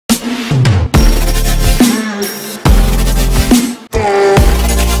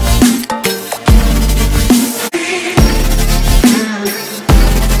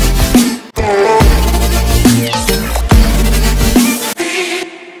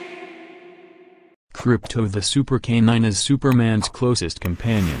Krypto the Super Canine is Superman's closest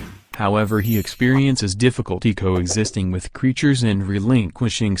companion. However, he experiences difficulty coexisting with creatures and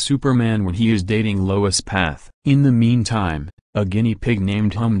relinquishing Superman when he is dating Lois Path. In the meantime, a guinea pig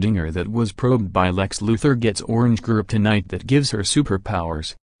named Humdinger that was probed by Lex Luthor gets orange kryptonite that gives her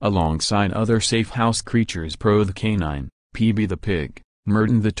superpowers, alongside other safe house creatures Pro the Canine, PB the Pig,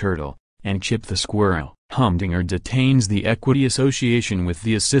 Merton the Turtle, and Chip the Squirrel. Humdinger detains the Equity Association with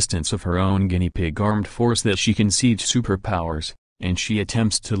the assistance of her own guinea pig armed force that she concedes superpowers, and she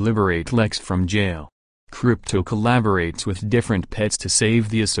attempts to liberate Lex from jail. Krypto collaborates with different pets to save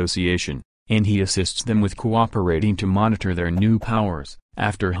the association, and he assists them with cooperating to monitor their new powers.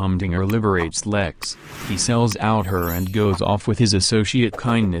 After Humdinger liberates Lex, he sells out her and goes off with his associate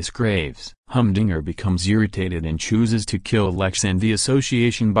Kindness Graves. Humdinger becomes irritated and chooses to kill Lex and the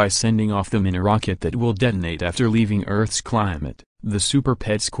association by sending off them in a rocket that will detonate after leaving Earth's climate. The super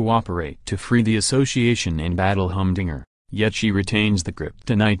pets cooperate to free the association and battle Humdinger, yet she retains the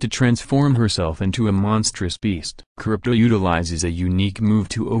kryptonite to transform herself into a monstrous beast. Krypto utilizes a unique move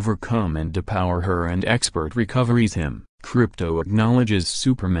to overcome and depower her and Expert recoveries him. Krypto acknowledges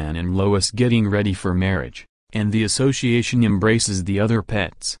Superman and Lois getting ready for marriage, and the association embraces the other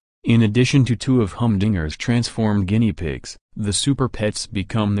pets. In addition to two of Humdinger's transformed guinea pigs, the super pets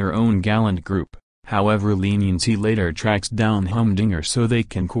become their own gallant group. However, Leniency later tracks down Humdinger so they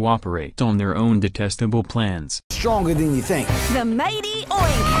can cooperate on their own detestable plans. Stronger than you think. The mighty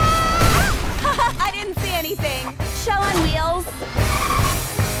Oink! I didn't see anything. Show on wheels.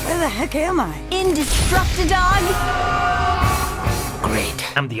 Where the heck am I? Indestructidog.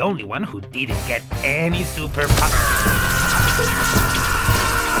 Great. I'm the only one who didn't get any superpower.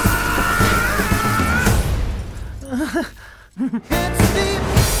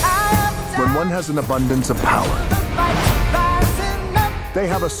 When one has an abundance of power, they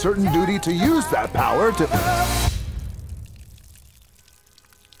have a certain duty to use that power to...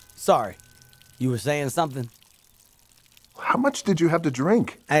 Sorry, you were saying something? How much did you have to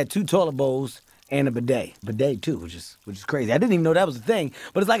drink? I had 2 toilet bowls and a bidet. Bidet too, which is crazy. I didn't even know that was a thing,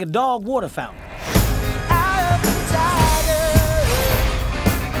 but it's like a dog water fountain.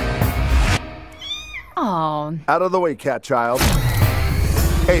 Oh. Out of the way, cat child.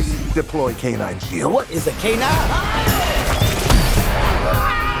 Ace, deploy canine shield. What is a canine?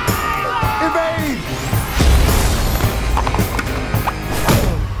 Evade!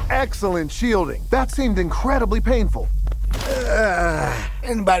 Excellent shielding. That seemed incredibly painful.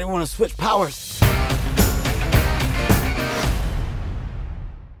 Anybody want to switch powers?